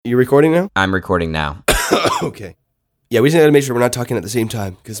You recording now? I'm recording now. Okay. Yeah, we just got to make sure we're not talking at the same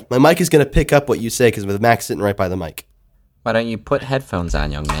time, because my mic is going to pick up what you say, because with Max sitting right by the mic. Why don't you put headphones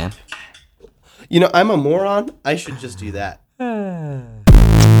on, young man? You know, I'm a moron. I should just do that.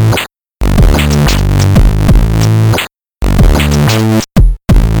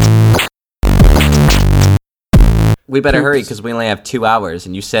 We better hurry, because we only have 2 hours,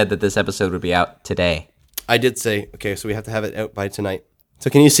 and you said that this episode would be out today. I did say, okay, so we have to have it out by tonight. So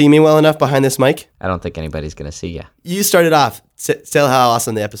can you see me well enough behind this mic? I don't think anybody's going to see you. You started off. Tell how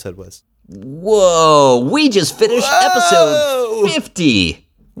awesome the episode was. Whoa, we just finished episode 50.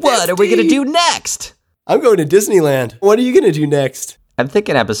 What are we going to do next? I'm going to Disneyland. What are you going to do next? I'm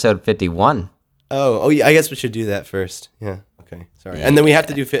thinking episode 51. Oh, yeah, I guess we should do that first. Yeah, okay, sorry. Yeah. And then we have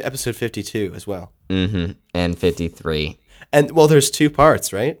to do episode 52 as well. Mm-hmm, and 53. And, well, there's 2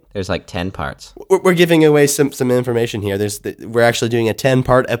 parts, right? There's like 10 parts. We're giving away some information here. We're actually doing a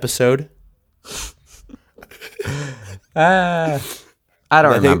 10-part episode. I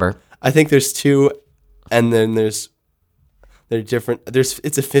don't remember. I think there's 2, and then they're different.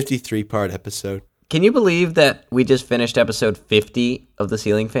 It's a 53-part episode. Can you believe that we just finished episode 50 of The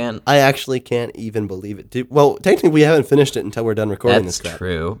Ceiling Fan? I actually can't even believe it. Well, technically, we haven't finished it until we're done recording this. That's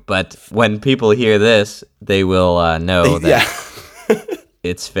true, but when people hear this, they will know that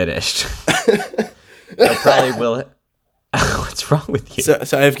it's finished. They probably will. What's wrong with you?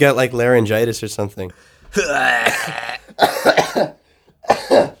 So I've got like laryngitis or something. I've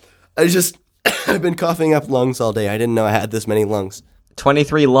been coughing up lungs all day. I didn't know I had this many lungs.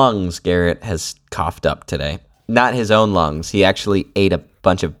 23 lungs Garrett has coughed up today. Not his own lungs. He actually ate a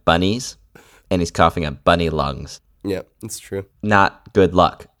bunch of bunnies, and he's coughing up bunny lungs. Yeah, that's true. Not good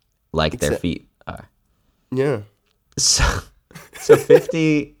luck, like their feet are. Yeah. So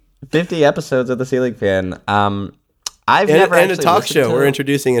 50 episodes of The Ceiling Fan. I've never and a talk show. We're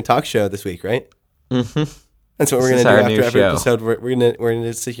introducing a talk show this week, right? Mm-hmm. That's what we're going to do after every episode. We're going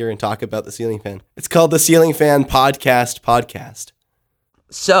to sit here and talk about The Ceiling Fan. It's called The Ceiling Fan Podcast.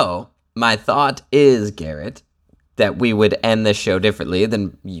 So, my thought is, Garrett, that we would end this show differently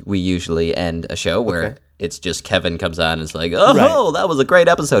than we usually end a show where it's just Kevin comes on and is like, that was a great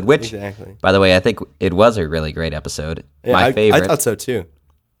episode, which, by the way, I think it was a really great episode. Yeah, my favorite. I thought so, too.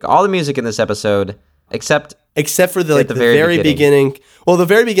 All the music in this episode, except for the very beginning. Well, the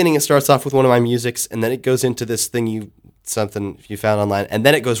very beginning, it starts off with one of my musics, and then it goes into this thing something you found online, and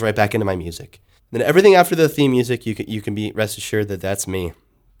then it goes right back into my music. Then everything after the theme music, you can be rest assured that that's me.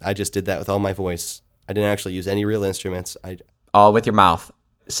 I just did that with all my voice. I didn't actually use any real instruments. All with your mouth,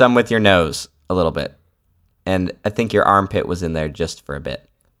 some with your nose, a little bit, and I think your armpit was in there just for a bit.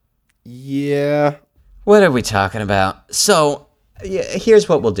 Yeah. What are we talking about? So, here's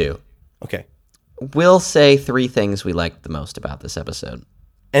what we'll do. Okay. We'll say 3 things we liked the most about this episode.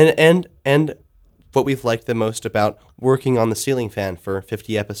 And what we've liked the most about working on The Ceiling Fan for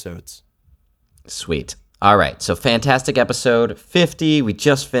 50 episodes. Sweet. All right, so fantastic episode 50. We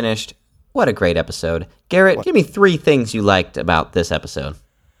just finished. What a great episode. Garrett, give me 3 things you liked about this episode.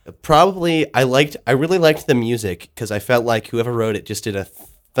 Probably, I really liked the music because I felt like whoever wrote it just did a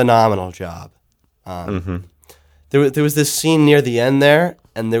phenomenal job. There was this scene near the end there,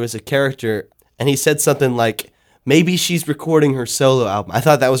 and there was a character, and he said something like, maybe she's recording her solo album. I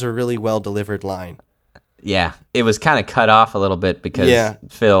thought that was a really well-delivered line. Yeah, it was kind of cut off a little bit because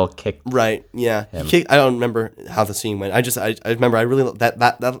Phil kicked. Right, yeah. I don't remember how the scene went. I remember I really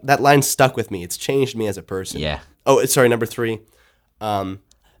that line stuck with me. It's changed me as a person. Yeah. Oh, sorry, number 3.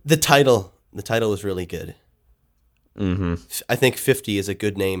 The title was really good. Mm-hmm. I think 50 is a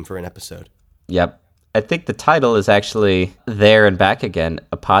good name for an episode. Yep. I think the title is actually There and Back Again,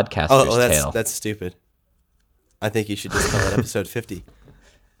 a podcaster's tale. That's stupid. I think you should just call it episode 50.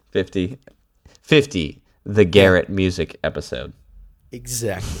 50, the Garrett music episode.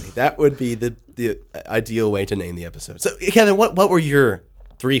 Exactly. That would be the ideal way to name the episode. So, Kevin, what were your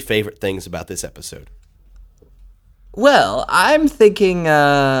 3 favorite things about this episode? Well, I'm thinking,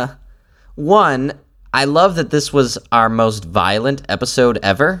 1, I love that this was our most violent episode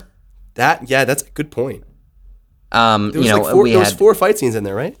ever. That's a good point. There was 4 fight scenes in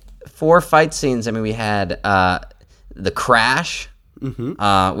there, right? 4 fight scenes. I mean, we had the crash.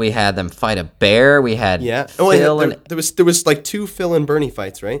 Mm-hmm. We had them fight a bear. We had Phil there was like 2 Phil and Bernie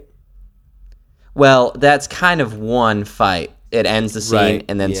fights, right? Well, that's kind of one fight. It ends the scene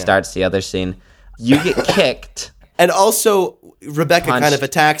and then starts the other scene. You get kicked, and also Rebecca kind of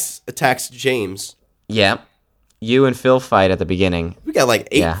attacks James. Yeah. You and Phil fight at the beginning. We got like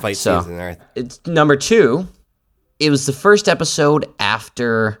 8 fight scenes in there. It's number 2. It was the first episode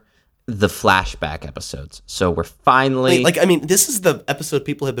after the flashback episodes. So we're finally... this is the episode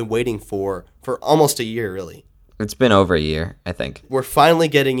people have been waiting for almost a year, really. It's been over a year, I think. We're finally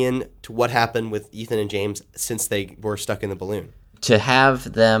getting into what happened with Ethan and James since they were stuck in the balloon. To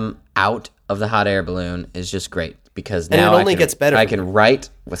have them out of the hot air balloon is just great, because now it only gets better. I can write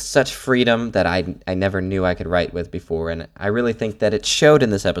with such freedom that I never knew I could write with before, and I really think that it showed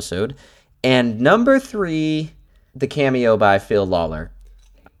in this episode. And number 3, the cameo by Phil Lawler.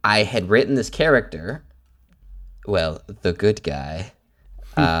 I had written this character, well, the good guy,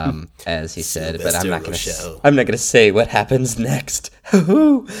 as he said, but I'm not going to say what happens next.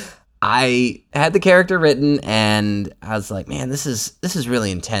 I had the character written, and I was like, man, this is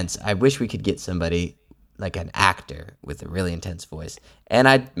really intense. I wish we could get somebody like an actor with a really intense voice. And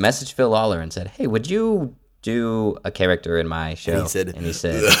I messaged Phil Lawler and said, hey, would you do a character in my show? And he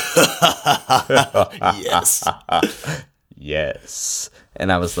said yes. Yes.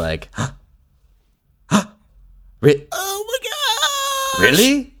 And I was like, oh my gosh!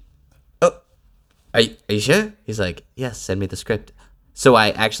 Really? Oh, are you sure? He's like, yes, send me the script. So I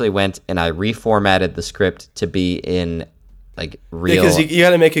actually went and I reformatted the script to be in like real... Because you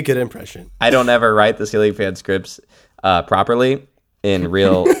got to make a good impression. I don't ever write the Ceiling Fan scripts properly in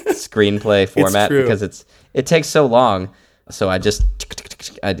real screenplay format because it takes so long. So I just...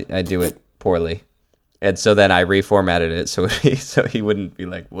 I do it poorly. And so then I reformatted it so he wouldn't be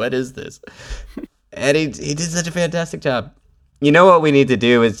like, what is this? And he did such a fantastic job. You know what we need to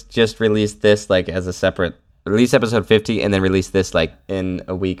do is just release this like as a separate... Release episode 50 and then release this like in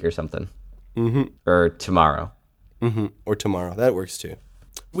a week or something. Mm-hmm. Or tomorrow. Mm-hmm. Or tomorrow. That works too.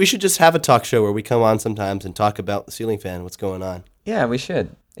 We should just have a talk show where we come on sometimes and talk about the Ceiling Fan, what's going on. Yeah, we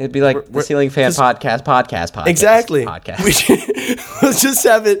should. It'd be like the Ceiling Fan podcast. Exactly. Podcast. We should, we'll just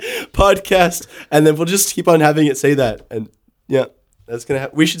have it podcast, and then we'll just keep on having it say that. And yeah, that's gonna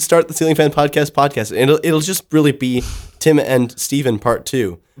happen. We should start the Ceiling Fan podcast, and it'll just really be Tim and Steven part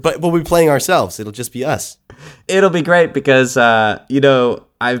 2. But we'll be playing ourselves. It'll just be us. It'll be great because I've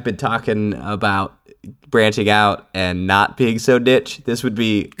been talking about branching out and not being so niche. This would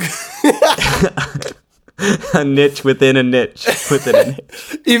be a niche within a niche within a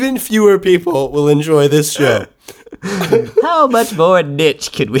niche. Even fewer people will enjoy this show. How much more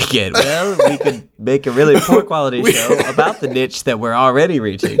niche could we get? Well, we could make a really poor quality show about the niche that we're already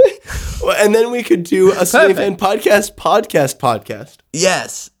reaching. Well, and then we could do a Ceiling Fan podcast.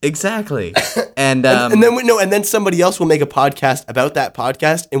 Yes, exactly. And then somebody else will make a podcast about that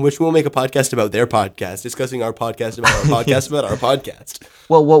podcast, in which we'll make a podcast about their podcast, discussing our podcast about our podcast about our podcast.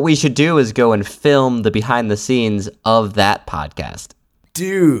 Well, what we should do is go and film the behind the scenes of that podcast.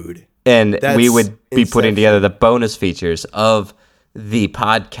 Dude. And we would be putting together the bonus features of the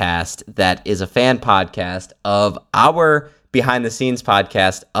podcast that is a fan podcast of our behind the scenes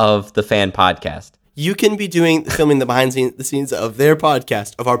podcast of the fan podcast. You can be filming the behind the scenes of their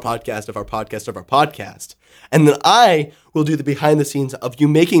podcast, of our podcast, of our podcast, of our podcast. And then I will do the behind the scenes of you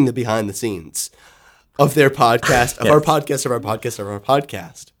making the behind the scenes of their podcast, of our podcast, of our podcast, of our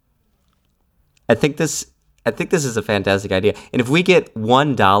podcast. I think this is a fantastic idea. And if we get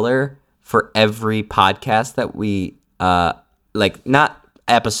 $1 for every podcast that we, not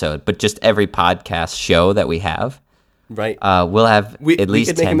episode, but just every podcast show that we have, right? We'll have at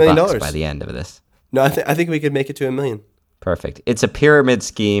least $10 by the end of this. No, I think we could make it to $1 million. Perfect. It's a pyramid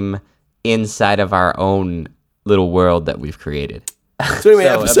scheme inside of our own little world that we've created. So anyway,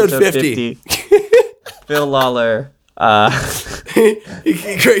 episode 50. Phil Lawler.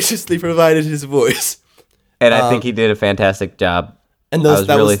 He graciously provided his voice. And I think he did a fantastic job. And I was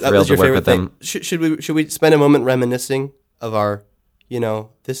really thrilled to work with him. Should we spend a moment reminiscing of our,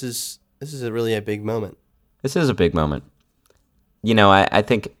 this is really a big moment. This is a big moment. I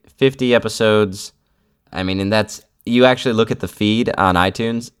think 50 episodes, and that's, you actually look at the feed on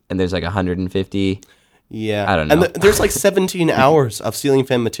iTunes, and there's like 150. Yeah. I don't know. And there's like 17 hours of Ceiling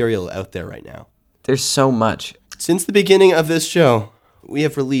Fan material out there right now. There's so much. Since the beginning of this show, we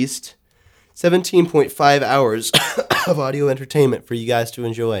have released 17.5 hours of audio entertainment for you guys to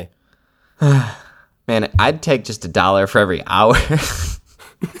enjoy. Man, I'd take just $1 for every hour.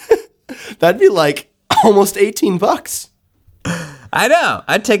 That'd be like almost $18. I know.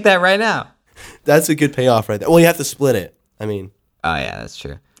 I'd take that right now. That's a good payoff right there. Well, you have to split it. Oh, yeah, that's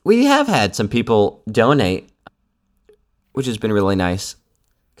true. We have had some people donate, which has been really nice,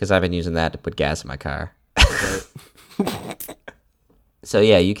 because I've been using that to put gas in my car. So,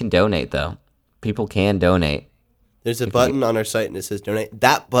 yeah, you can donate, though. People can donate. There's a button on our site, and it says donate.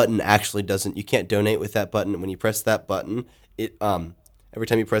 That button actually doesn't. You can't donate with that button. When you press that button, every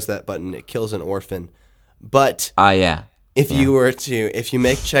time you press that button, it kills an orphan. But yeah. if you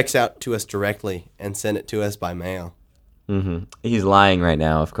make checks out to us directly and send it to us by mail. Mm-hmm. He's lying right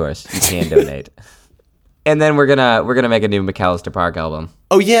now, of course. You can donate. And then we're gonna make a new McAllister Park album.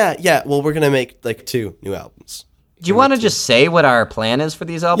 Oh yeah. Well, we're gonna make like 2 new albums. Do you want to just say what our plan is for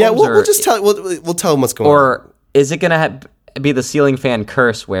these albums? Yeah, we'll just tell we'll tell them what's going on. Or is it gonna be the Ceiling Fan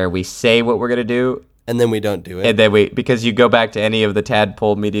curse where we say what we're gonna do and then we don't do it? And then because you go back to any of the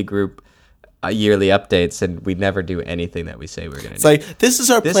Tadpole Media Group yearly updates and we never do anything that we say we're gonna do. It's like this is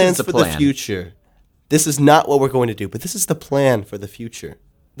our plans for the future. This is not what we're going to do, but this is the plan for the future.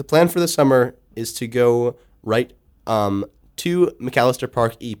 The plan for the summer is to go write 2 McAllister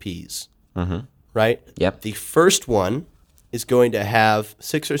Park EPs. Mm-hmm. Right? Yep. The first one is going to have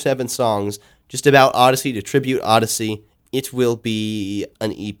 6 or 7 songs just about Odyssey, to tribute Odyssey. It will be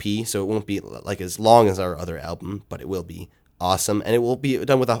an EP, so it won't be like as long as our other album, but it will be awesome. And it will be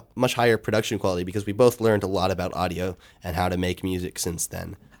done with a much higher production quality because we both learned a lot about audio and how to make music since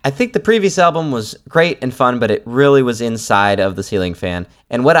then. I think the previous album was great and fun, but it really was inside of the Ceiling Fan.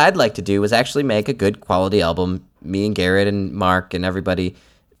 And what I'd like to do is actually make a good quality album. Me and Garrett and Mark and everybody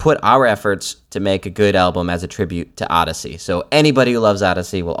put our efforts to make a good album as a tribute to Odyssey. So anybody who loves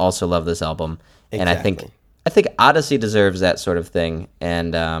Odyssey will also love this album. Exactly. And I think Odyssey deserves that sort of thing.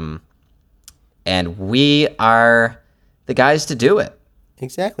 And we are the guys to do it.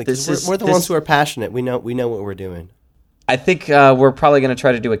 Exactly. We're the ones who are passionate. We know what we're doing. I think we're probably going to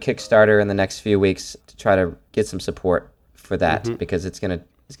try to do a Kickstarter in the next few weeks to try to get some support for that because it's going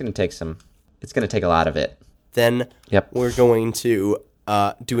to take a lot of it. Then we're going to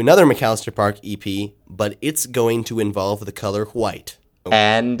do another McAllister Park EP, but it's going to involve the color white.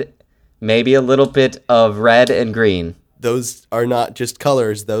 And maybe a little bit of red and green. Those are not just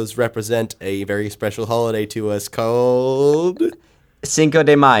colors. Those represent a very special holiday to us called Cinco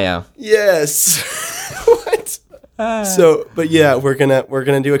de Mayo. Yes. What? So, but yeah, we're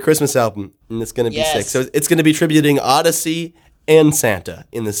gonna do a Christmas album, and it's gonna be sick. So it's gonna be tributing Odyssey and Santa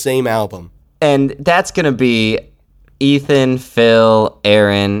in the same album. And that's gonna be Ethan, Phil,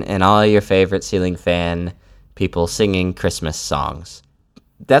 Aaron, and all your favorite Ceiling Fan people singing Christmas songs.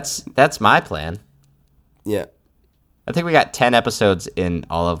 That's my plan. Yeah. I think we got 10 episodes in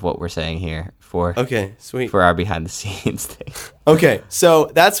all of what we're saying here for our behind the scenes thing. Okay, so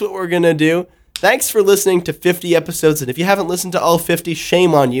that's what we're gonna do. Thanks for listening to 50 episodes, and if you haven't listened to all 50,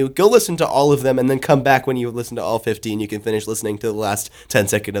 shame on you. Go listen to all of them, and then come back when you listen to all 50, and you can finish listening to the last 10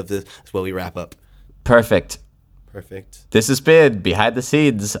 seconds of this while we wrap up. Perfect. This has been Behind the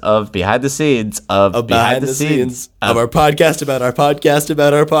Scenes of Behind the Scenes of Behind the Scenes of our podcast about our podcast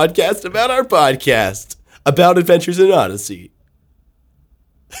about our podcast about our podcast about Adventures in Odyssey.